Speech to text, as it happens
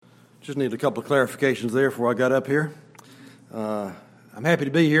Just need a couple of clarifications there before I got up here. I'm happy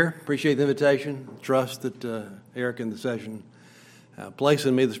to be here. Appreciate the invitation. Trust that Eric and the session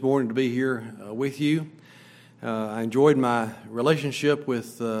placing me this morning to be here with you. I enjoyed my relationship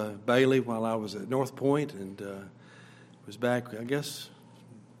with Bailey while I was at North Point, and was back, I guess,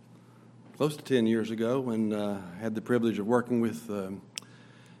 close to 10 years ago when I had the privilege of working with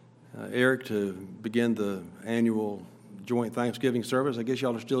Eric to begin the annual joint Thanksgiving service. I guess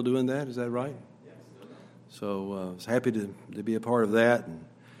y'all are still doing that, is that right? Yes. So I was happy to be a part of that,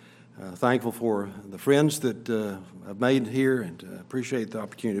 and thankful for the friends that I've made here, and appreciate the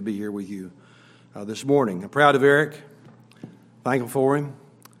opportunity to be here with you this morning. I'm proud of Eric, thankful for him,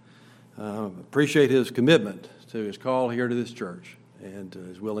 appreciate his commitment to his call here to this church, and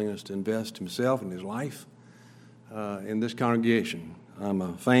his willingness to invest himself and his life in this congregation. I'm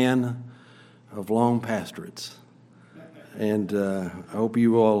a fan of long pastorates, and I hope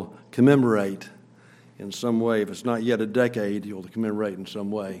you all commemorate in some way. If it's not yet a decade, you'll commemorate in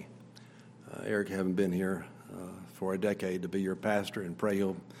some way. Eric, having been here for a decade to be your pastor, and pray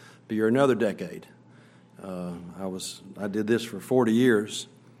he'll be here another decade. I did this for 40 years,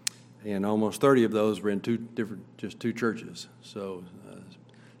 and almost 30 of those were in just two churches. So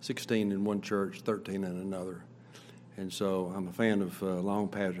 16 in one church, 13 in another. And so I'm a fan of long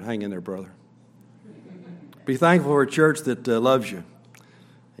pastor. Hang in there, brother. Be thankful for a church that loves you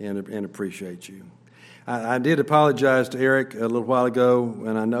and appreciates you. I did apologize to Eric a little while ago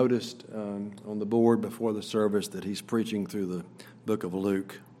when I noticed on the board before the service that he's preaching through the book of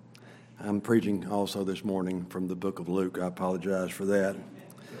Luke. I'm preaching also this morning from the book of Luke. I apologize for that.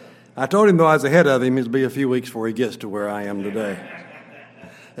 I told him, though, I was ahead of him, it'll be a few weeks before he gets to where I am today.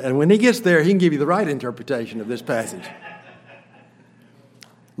 And when he gets there, he can give you the right interpretation of this passage.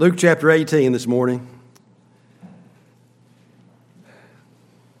 Luke chapter 18 this morning.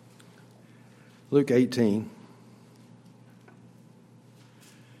 Luke 18.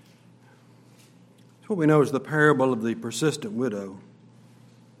 What we know is the parable of the persistent widow.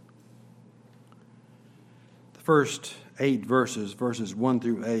 The first 8 verses 1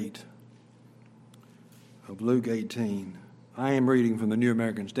 through 8 of Luke 18. I am reading from the New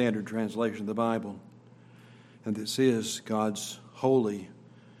American Standard Translation of the Bible, and this is God's holy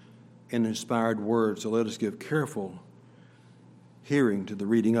and inspired word, so let us give careful hearing to the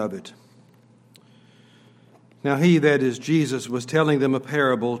reading of it. Now he, that is Jesus, was telling them a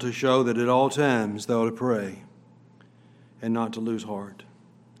parable to show that at all times they ought to pray and not to lose heart,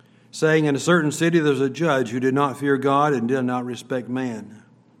 saying, in a certain city there was a judge who did not fear God and did not respect man.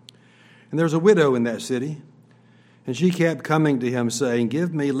 And there was a widow in that city, and she kept coming to him, saying,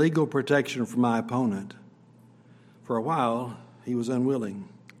 give me legal protection from my opponent. For a while he was unwilling.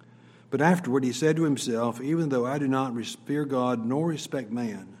 But afterward he said to himself, even though I do not fear God nor respect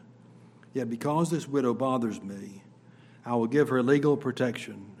man, yet because this widow bothers me, I will give her legal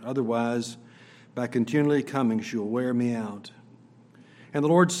protection. Otherwise, by continually coming, she will wear me out. And the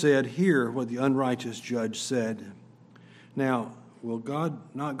Lord said, hear what the unrighteous judge said. Now, will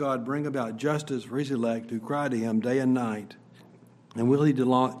not God bring about justice for his elect who cry to him day and night? And will he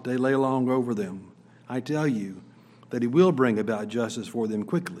delay long over them? I tell you that he will bring about justice for them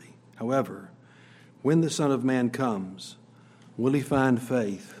quickly. However, when the Son of Man comes, will he find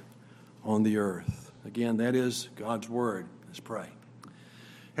faith on the earth? Again, that is God's word. Let's pray.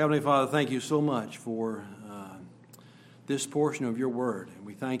 Heavenly Father, thank you so much for this portion of your word. And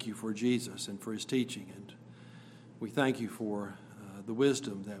we thank you for Jesus and for his teaching. And we thank you for the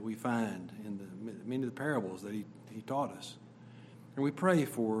wisdom that we find in many of the parables that he taught us. And we pray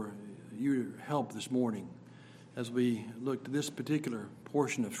for your help this morning as we look to this particular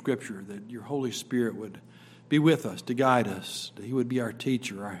portion of Scripture, that your Holy Spirit would be with us to guide us, that he would be our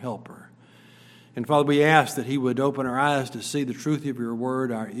teacher, our helper. And Father, we ask that he would open our eyes to see the truth of your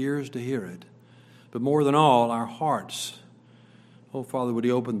word, our ears to hear it, but more than all, our hearts. Oh, Father, would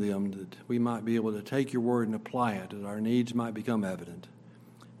he open them that we might be able to take your word and apply it, that our needs might become evident.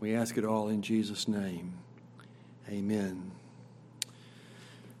 We ask it all in Jesus' name. Amen.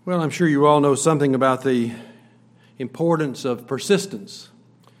 Well, I'm sure you all know something about the importance of persistence.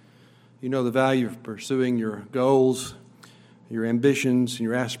 You know the value of pursuing your goals, your ambitions, and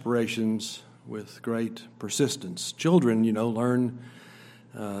your aspirations with great persistence. Children, learn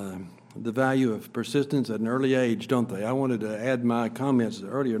the value of persistence at an early age, don't they? I wanted to add my comments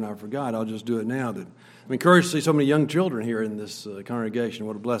earlier, and I forgot. I'll just do it now. I'm encouraged to see so many young children here in this congregation.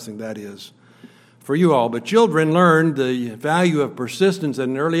 What a blessing that is for you all. But children learn the value of persistence at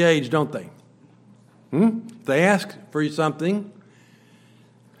an early age, don't they? If they ask for something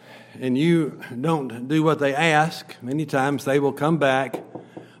and you don't do what they ask, many times they will come back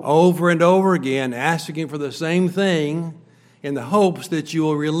over and over again, asking for the same thing in the hopes that you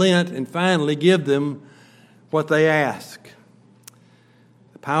will relent and finally give them what they ask.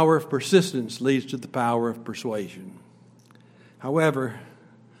 The power of persistence leads to the power of persuasion. However,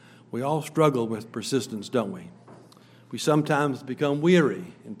 we all struggle with persistence, don't we? We sometimes become weary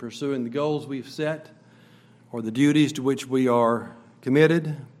in pursuing the goals we've set or the duties to which we are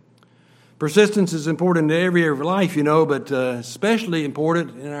committed. Persistence is important in every area of life, but especially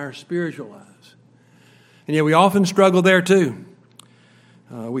important in our spiritual lives. And yet we often struggle there too.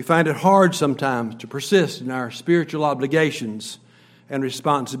 We find it hard sometimes to persist in our spiritual obligations and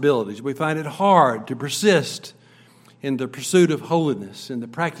responsibilities. We find it hard to persist in the pursuit of holiness, in the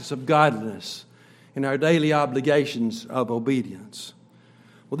practice of godliness, in our daily obligations of obedience.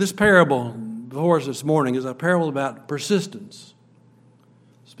 Well, this parable before us this morning is a parable about persistence.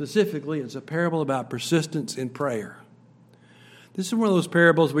 Specifically, it's a parable about persistence in prayer. This is one of those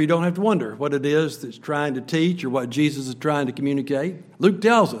parables where you don't have to wonder what it is that's trying to teach or what Jesus is trying to communicate. Luke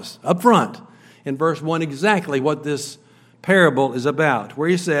tells us up front in verse 1 exactly what this parable is about, where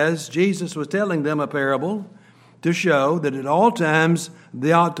he says Jesus was telling them a parable to show that at all times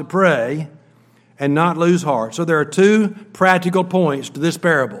they ought to pray and not lose heart. So there are two practical points to this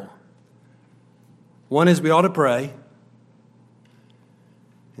parable. One is we ought to pray,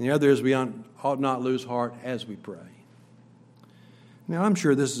 and the other is we ought not lose heart as we pray. Now, I'm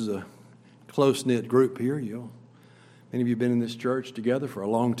sure this is a close-knit group here. Many of you have been in this church together for a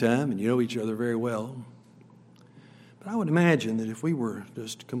long time, and you know each other very well. But I would imagine that if we were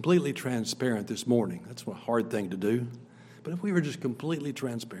just completely transparent this morning, that's a hard thing to do, but if we were just completely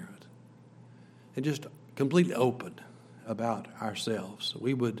transparent and just completely open about ourselves,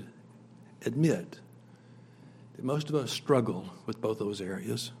 we would admit that most of us struggle with both those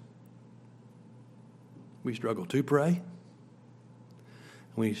areas. We struggle to pray.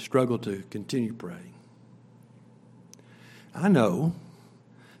 We struggle to continue praying. I know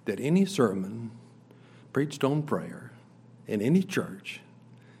that any sermon preached on prayer in any church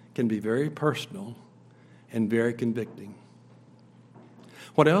can be very personal and very convicting.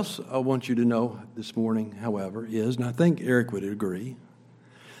 What else I want you to know this morning, however, is, and I think Eric would agree,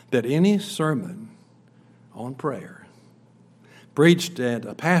 that any sermon on prayer preached at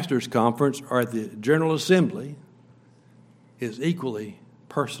a pastor's conference or at the General Assembly is equally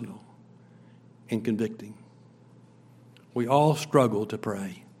personal and convicting. We all struggle to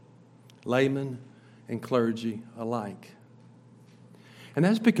pray, laymen and clergy alike. And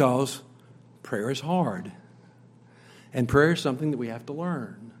that's because prayer is hard. And prayer is something that we have to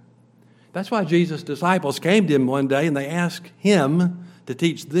learn. That's why Jesus' disciples came to him one day and they asked him to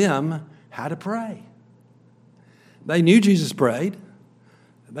teach them how to pray. They knew Jesus prayed.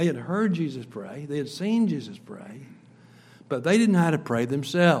 They had heard Jesus pray. They had seen Jesus pray. But they didn't know how to pray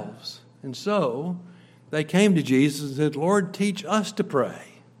themselves. And so they came to Jesus and said, Lord, teach us to pray.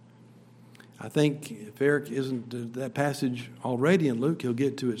 I think if Eric isn't that passage already in Luke, he'll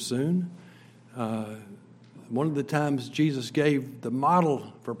get to it soon. One of the times Jesus gave the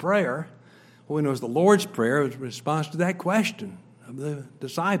model for prayer, when it was the Lord's Prayer, it was in response to that question of the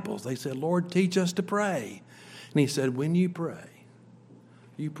disciples. They said, Lord, teach us to pray. And he said, when you pray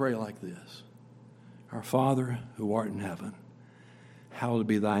like this. Our Father who art in heaven, hallowed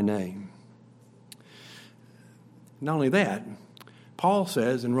be thy name. Not only that, Paul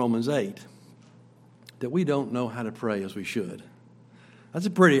says in Romans 8 that we don't know how to pray as we should. That's a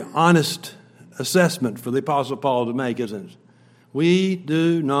pretty honest assessment for the Apostle Paul to make, isn't it? We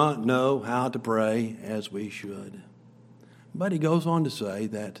do not know how to pray as we should. But he goes on to say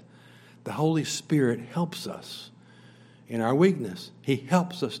that the Holy Spirit helps us in our weakness. He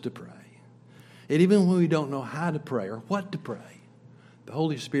helps us to pray. And even when we don't know how to pray or what to pray, the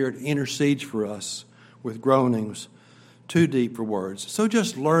Holy Spirit intercedes for us with groanings too deep for words. So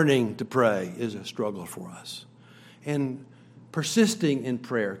just learning to pray is a struggle for us. And persisting in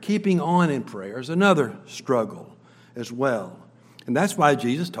prayer, keeping on in prayer is another struggle as well. And that's why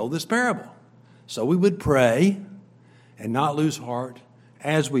Jesus told this parable. So we would pray and not lose heart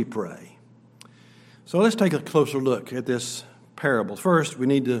as we pray. So let's take a closer look at this parable. First, we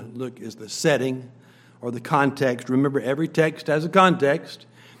need to look at the setting or the context. Remember, every text has a context.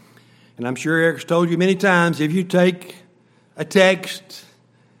 And I'm sure Eric's told you many times, if you take a text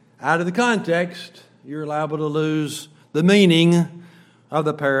out of the context, you're liable to lose the meaning of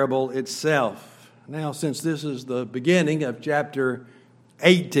the parable itself. Now, since this is the beginning of chapter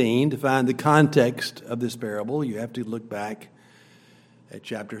 18, to find the context of this parable, you have to look back at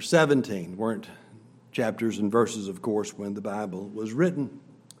chapter 17. Weren't chapters and verses, of course, when the Bible was written.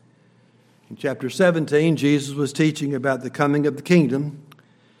 In chapter 17, Jesus was teaching about the coming of the kingdom.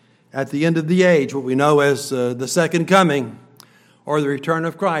 at the end of the age, what we know as the second coming or the return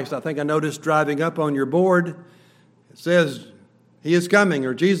of Christ. I think I noticed driving up on your board, it says He is coming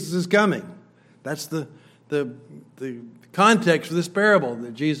or Jesus is coming. That's the context for this parable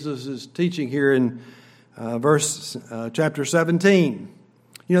that Jesus is teaching here in chapter 17.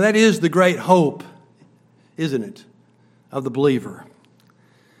 You know, that is the great hope, isn't it, of the believer.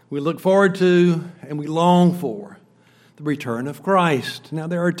 We look forward to and we long for the return of Christ. Now,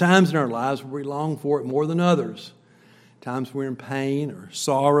 there are times in our lives where we long for it more than others. Times we're in pain or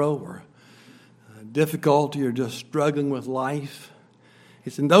sorrow or difficulty or just struggling with life.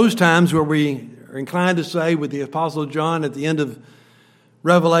 It's in those times where we are inclined to say with the Apostle John at the end of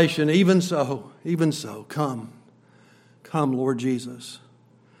Revelation, even so, come, Lord Jesus.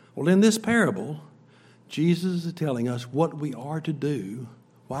 Well, in this parable, Jesus is telling us what we are to do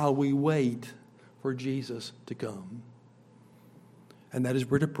while we wait for Jesus to come. And that is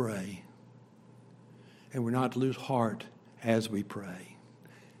we're to pray. And we're not to lose heart as we pray.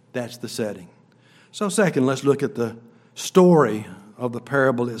 That's the setting. So second, let's look at the story of the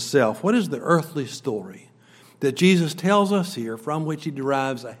parable itself. What is the earthly story that Jesus tells us here from which He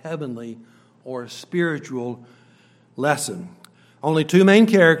derives a heavenly or a spiritual lesson? Only two main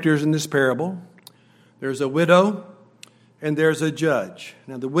characters in this parable. There's a widow and there's a judge.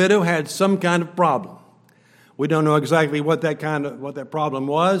 Now, the widow had some kind of problem. We don't know exactly what that problem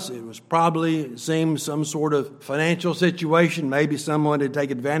was. It was probably, it seems, some sort of financial situation. Maybe someone had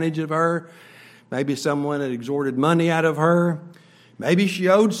taken advantage of her. Maybe someone had extorted money out of her. Maybe she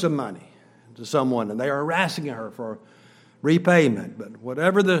owed some money to someone and they were harassing her for repayment. But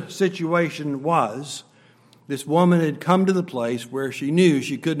whatever the situation was, this woman had come to the place where she knew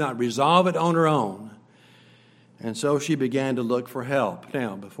she could not resolve it on her own. And so she began to look for help.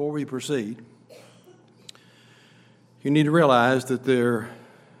 Now, before we proceed, you need to realize that the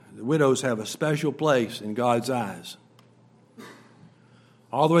widows have a special place in God's eyes.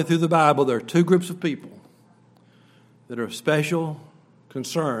 All the way through the Bible, there are two groups of people that are of special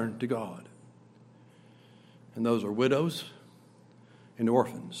concern to God. And those are widows and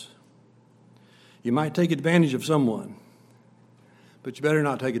orphans. You might take advantage of someone, but you better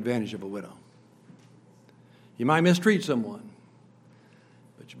not take advantage of a widow. You might mistreat someone,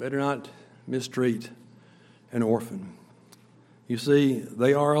 but you better not mistreat an orphan. You see,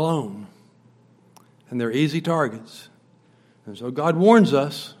 they are alone, and they're easy targets. And so God warns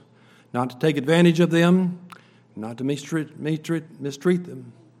us not to take advantage of them, not to mistreat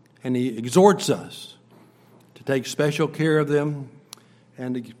them. And He exhorts us to take special care of them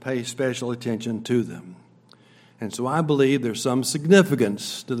and to pay special attention to them. And so I believe there's some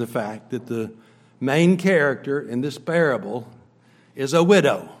significance to the fact that the main character in this parable is a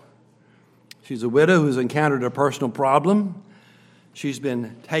widow. She's a widow who's encountered a personal problem. She's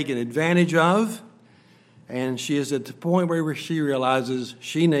been taken advantage of. And she is at the point where she realizes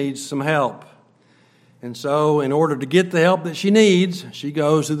she needs some help. And so in order to get the help that she needs, she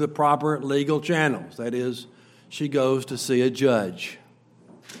goes through the proper legal channels. That is, she goes to see a judge.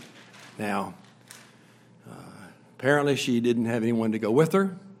 Now, apparently she didn't have anyone to go with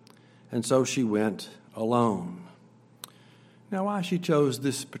her. And so she went alone. Now, why she chose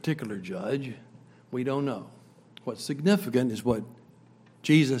this particular judge, we don't know. What's significant is what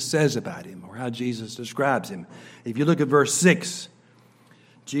Jesus says about him, or how Jesus describes him. If you look at verse 6,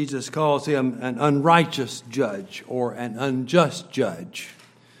 Jesus calls him an unrighteous judge or an unjust judge.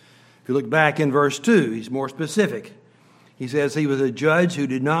 If you look back in verse 2, he's more specific. He says he was a judge who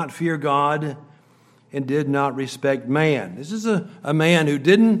did not fear God and did not respect man. This is a man who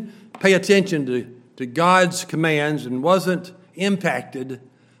didn't pay attention to God's commands and wasn't impacted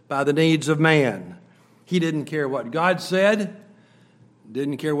by the needs of man. He didn't care what God said,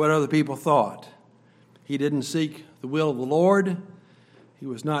 didn't care what other people thought. He didn't seek the will of the Lord. He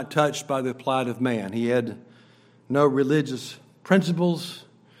was not touched by the plight of man. He had no religious principles.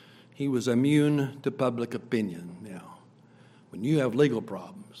 He was immune to public opinion. Now, when you have legal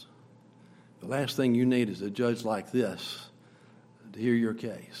problems, the last thing you need is a judge like this to hear your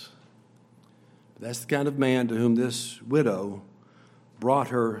case. That's the kind of man to whom this widow brought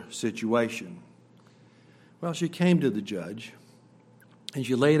her situation. Well, she came to the judge, and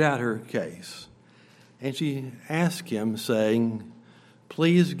she laid out her case. And she asked him, saying,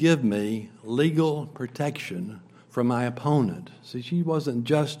 "Please give me legal protection from my opponent." See, she wasn't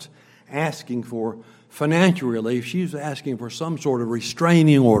just asking for financial relief. She was asking for some sort of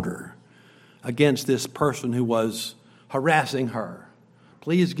restraining order against this person who was harassing her.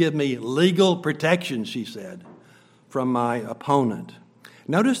 "Please give me legal protection," she said, "from my opponent."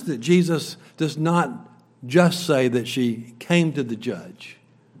 Notice that Jesus does not just say that she came to the judge.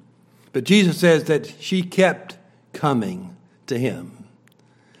 But Jesus says that she kept coming to him.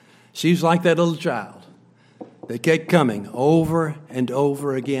 She's like that little child. They kept coming over and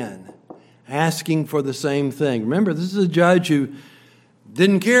over again, asking for the same thing. Remember, this is a judge who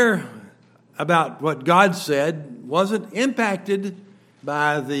didn't care about what God said, wasn't impacted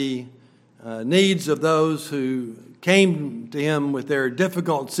by the needs of those who came to him with their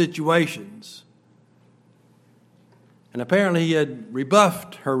difficult situations. And apparently he had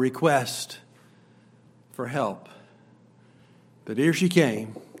rebuffed her request for help. But here she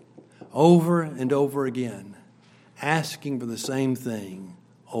came, over and over again, asking for the same thing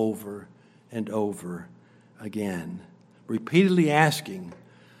over and over again, repeatedly asking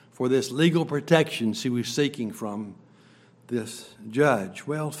for this legal protection she was seeking from this judge.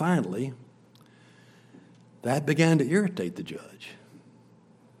 Well, finally, that began to irritate the judge.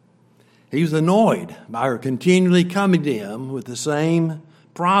 He was annoyed by her continually coming to him with the same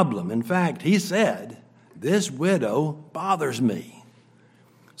problem. In fact, he said, "This widow bothers me."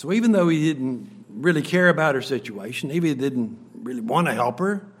 So even though he didn't really care about her situation, even he didn't really want to help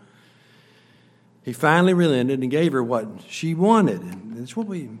her, he finally relented and gave her what she wanted. And that's what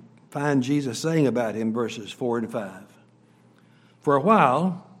we find Jesus saying about him, verses 4 and 5. For a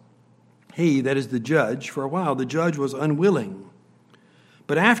while, that is the judge, the judge was unwilling.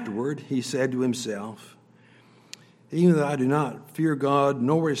 But afterward, he said to himself, "Even though I do not fear God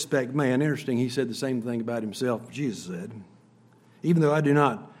nor respect man," interesting, he said the same thing about himself, Jesus said, "Even though I do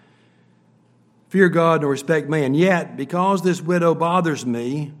not fear God nor respect man, yet because this widow bothers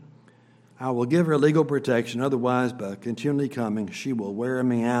me, I will give her legal protection. Otherwise, by continually coming, she will wear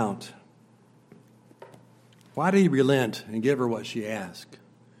me out." Why did he relent and give her what she asked?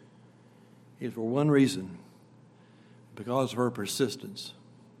 It's for one reason: because of her persistence.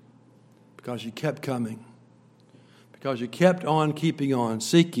 Because she kept coming. Because she kept on keeping on,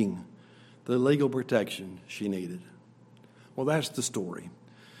 seeking the legal protection she needed. Well, that's the story.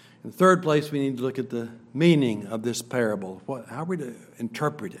 In the third place, we need to look at the meaning of this parable. How are we to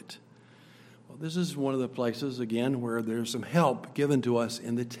interpret it? Well, this is one of the places, again, where there's some help given to us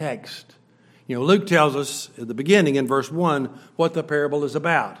in the text. Luke tells us at the beginning in verse 1 what the parable is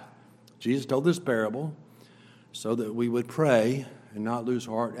about. Jesus told this parable so that we would pray and not lose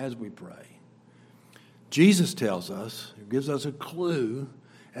heart as we pray. Jesus tells us, gives us a clue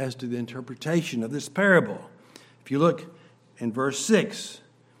as to the interpretation of this parable. If you look in verse 6,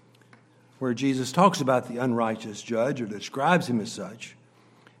 where Jesus talks about the unrighteous judge or describes him as such,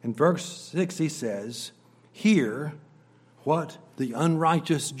 in verse 6 he says, "Hear what the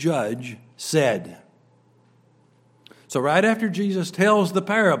unrighteous judge said." So right after Jesus tells the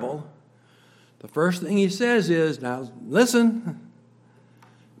parable, the first thing he says is, now listen,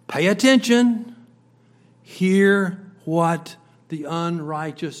 pay attention, hear what the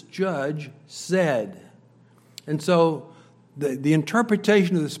unrighteous judge said. And so the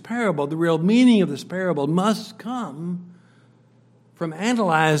interpretation of this parable, the real meaning of this parable must come from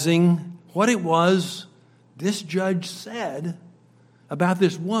analyzing what it was this judge said about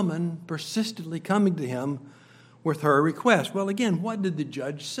this woman persistently coming to him with her request. Well, again, what did the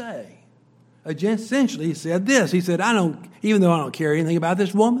judge say? Essentially, he said this. He said, even though I don't care anything about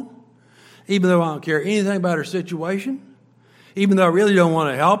this woman, even though I don't care anything about her situation, even though I really don't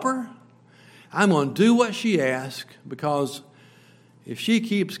want to help her, I'm going to do what she asks, because if she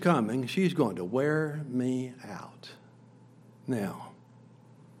keeps coming, she's going to wear me out. Now,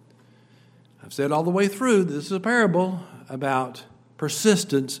 I've said all the way through, this is a parable about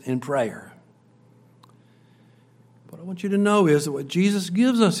persistence in prayer. What I want you to know is that what Jesus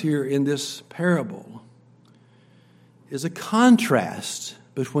gives us here in this parable is a contrast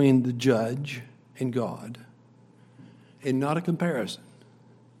between the judge and God, and not a comparison.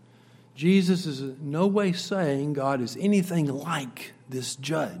 Jesus is in no way saying God is anything like this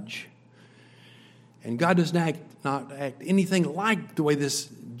judge. And God does not act anything like the way this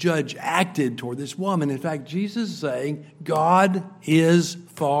judge acted toward this woman. In fact, Jesus is saying God is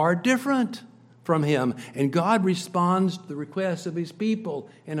far different from him. And God responds to the requests of his people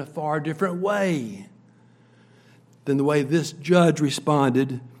in a far different way than the way this judge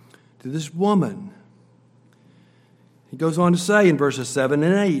responded to this woman. He goes on to say in verses 7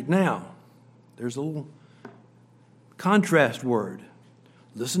 and 8, now, there's a little contrast word.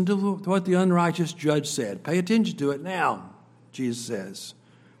 Listen to what the unrighteous judge said. Pay attention to it now, Jesus says.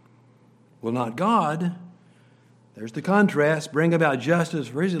 Will not God, there's the contrast, bring about justice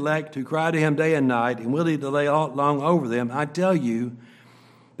for his elect who cry to him day and night, and will he delay long over them? I tell you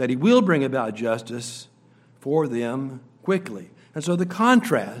that he will bring about justice for them quickly. And so the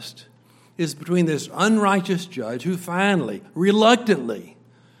contrast is between this unrighteous judge who finally, reluctantly,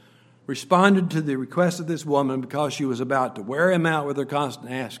 responded to the request of this woman because she was about to wear him out with her constant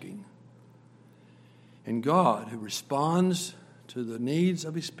asking. And God, who responds to the needs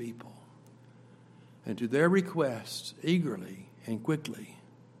of his people and to their requests eagerly and quickly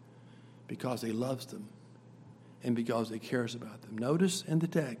because he loves them and because he cares about them. Notice in the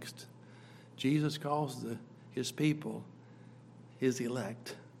text, Jesus calls his people his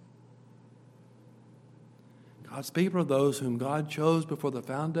elect. God's people are those whom God chose before the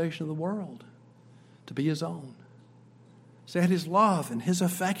foundation of the world to be his own. Set his love and his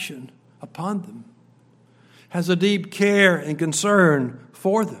affection upon them. Has a deep care and concern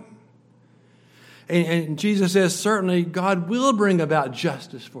for them. And Jesus says certainly God will bring about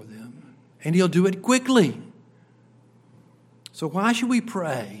justice for them. And he'll do it quickly. So why should we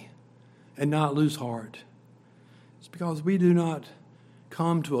pray and not lose heart? It's because we do not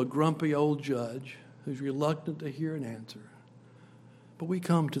come to a grumpy old judge who's reluctant to hear an answer. But we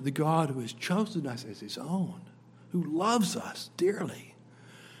come to the God who has chosen us as his own, who loves us dearly,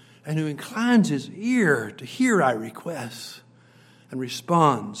 and who inclines his ear to hear our requests and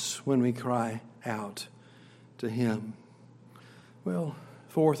responds when we cry out to him. Well,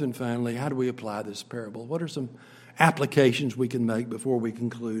 fourth and finally, how do we apply this parable? What are some applications we can make before we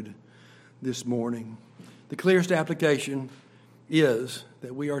conclude this morning? The clearest application is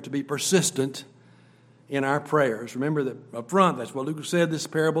that we are to be persistent in our prayers. Remember that up front, that's what Luke said this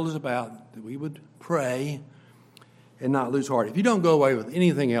parable is about, that we would pray and not lose heart. If you don't go away with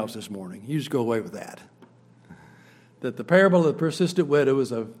anything else this morning, you just go away with that. That the parable of the persistent widow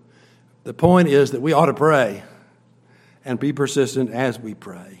the point is that we ought to pray and be persistent as we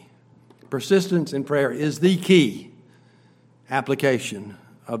pray. Persistence in prayer is the key application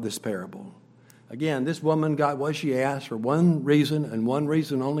of this parable. Again, this woman got what she asked for one reason and one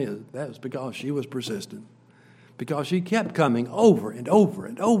reason only. That was because she was persistent. Because she kept coming over and over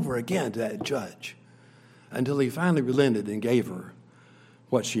and over again to that judge until he finally relented and gave her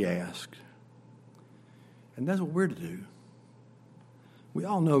what she asked. And that's what we're to do. We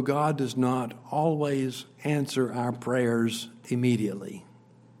all know God does not always answer our prayers immediately.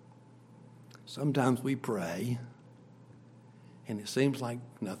 Sometimes we pray and it seems like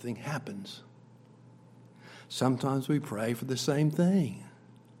nothing happens. Sometimes we pray for the same thing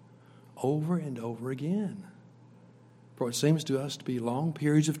over and over again. For it seems to us to be long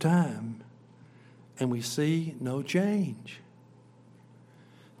periods of time, and we see no change.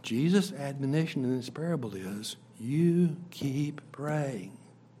 Jesus' admonition in this parable is, you keep praying.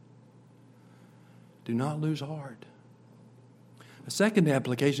 Do not lose heart. A second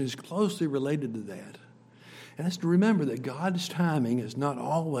application is closely related to that. And that's to remember that God's timing is not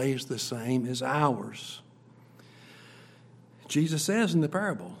always the same as ours. Jesus says in the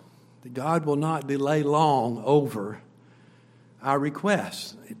parable that God will not delay long over our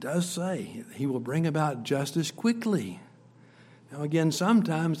requests. It does say he will bring about justice quickly. Now again,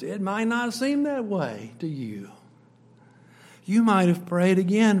 sometimes it might not seem that way to you. You might have prayed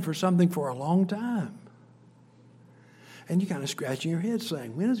again for something for a long time. And you're kind of scratching your head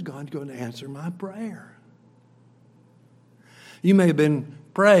saying, when is God going to answer my prayer? You may have been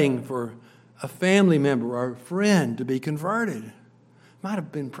praying for a family member or a friend to be converted. Might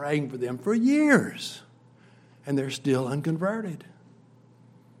have been praying for them for years, and they're still unconverted.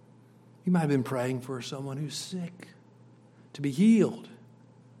 You might have been praying for someone who's sick to be healed,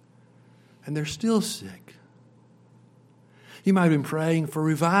 and they're still sick. You might have been praying for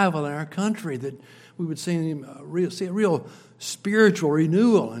revival in our country, that we would see a real spiritual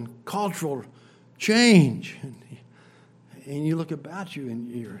renewal and cultural change. And you look about you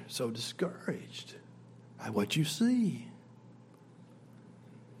and you're so discouraged by what you see.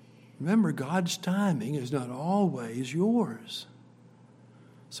 Remember, God's timing is not always yours.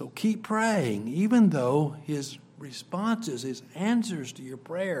 So keep praying, even though his responses, his answers to your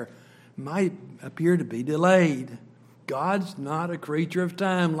prayer might appear to be delayed. God's not a creature of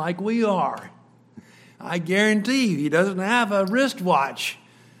time like we are. I guarantee you, he doesn't have a wristwatch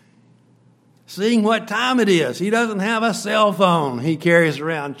seeing what time it is. He doesn't have a cell phone he carries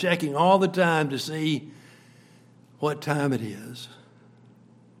around checking all the time to see what time it is.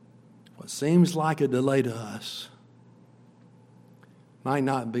 What seems like a delay to us might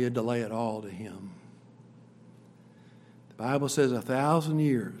not be a delay at all to him. The Bible says 1,000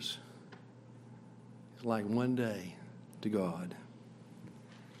 years is like one day to God.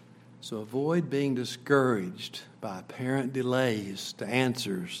 So avoid being discouraged by apparent delays to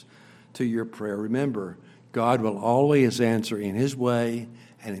answers to your prayer. Remember, God will always answer in his way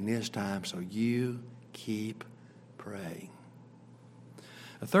and in his time, so you keep praying.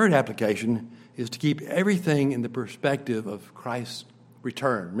 A third application is to keep everything in the perspective of Christ's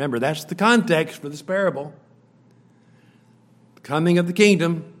return. Remember, that's the context for this parable. The coming of the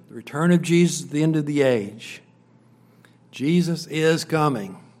kingdom, the return of Jesus at the end of the age. Jesus is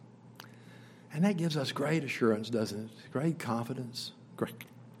coming. And that gives us great assurance, doesn't it? Great confidence,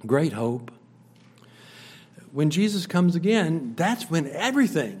 great hope. When Jesus comes again, that's when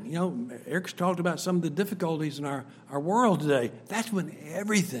everything, Eric's talked about some of the difficulties in our world today. That's when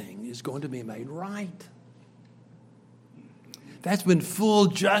everything is going to be made right. That's when full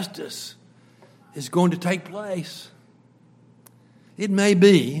justice is going to take place. It may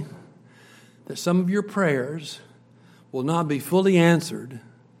be that some of your prayers will not be fully answered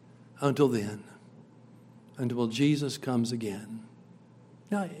until then, until Jesus comes again.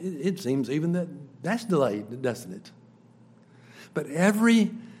 Now, it seems even that's delayed, doesn't it? But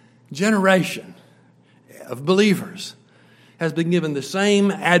every generation of believers has been given the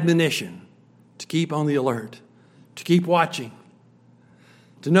same admonition to keep on the alert, to keep watching,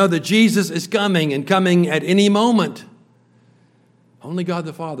 to know that Jesus is coming and coming at any moment. Only God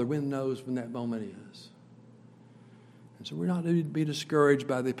the Father knows when that moment is. And so we're not to be discouraged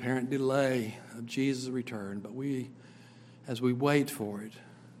by the apparent delay of Jesus' return, but we, as we wait for it,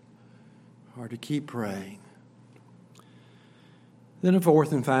 are to keep praying. Then a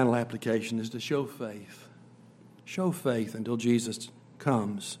fourth and final application is to show faith. Show faith until Jesus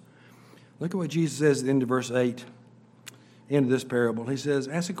comes. Look at what Jesus says at the end of verse 8, end of this parable. He says,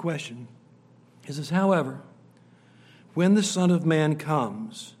 ask a question. He says, however, when the Son of Man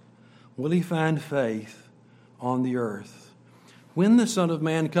comes, will he find faith on the earth? When the Son of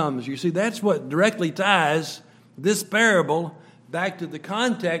Man comes. You see, that's what directly ties this parable back to the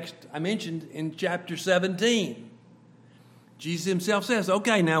context I mentioned in chapter 17. Jesus himself says,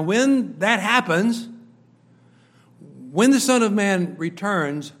 okay, now when that happens, when the Son of Man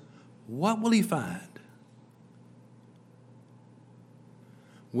returns, what will he find?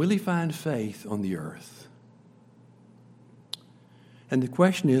 Will he find faith on the earth? And the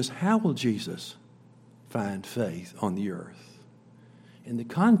question is, how will Jesus find faith on the earth? In the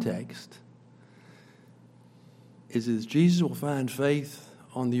context is that Jesus will find faith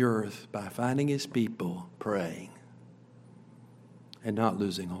on the earth by finding his people praying and not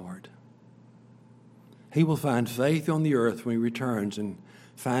losing heart. He will find faith on the earth when he returns and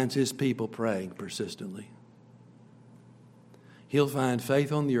finds his people praying persistently. He'll find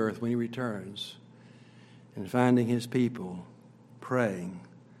faith on the earth when he returns and finding his people praying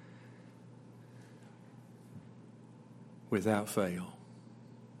without fail.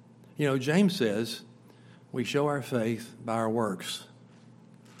 James says we show our faith by our works.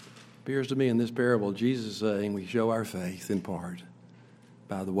 Appears to me in this parable, Jesus is saying we show our faith in part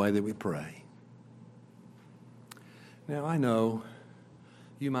by the way that we pray. Now, I know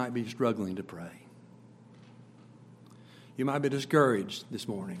you might be struggling to pray. You might be discouraged this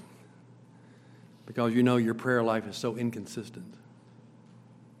morning because you know your prayer life is so inconsistent.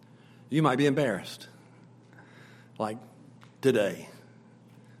 You might be embarrassed, like today,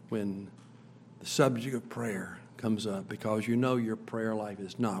 when the subject of prayer comes up because you know your prayer life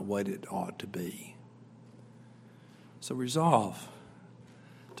is not what it ought to be. So resolve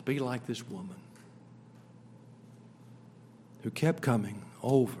to be like this woman who kept coming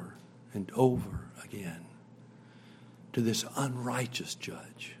over and over again to this unrighteous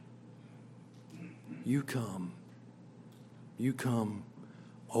judge. You come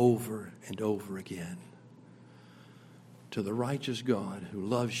over and over again to the righteous God who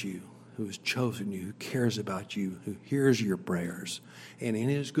loves you, who has chosen you, who cares about you, who hears your prayers, and in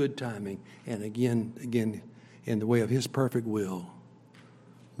his good timing, and again, in the way of his perfect will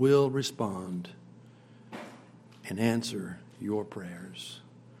respond and answer your prayers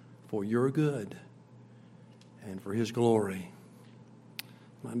for your good and for his glory.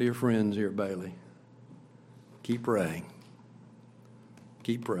 My dear friends here at Bailey, keep praying.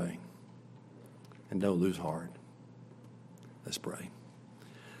 Keep praying. And don't lose heart. Let's pray.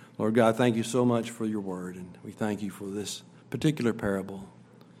 Lord God, thank you so much for your word, and we thank you for this particular parable.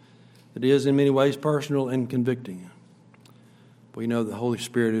 It is in many ways personal and convicting. We know the Holy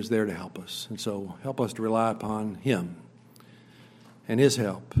Spirit is there to help us, and so help us to rely upon him and his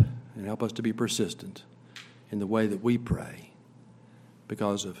help, and help us to be persistent in the way that we pray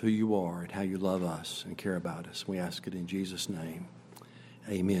because of who you are and how you love us and care about us. We ask it in Jesus' name.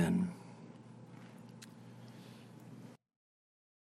 Amen.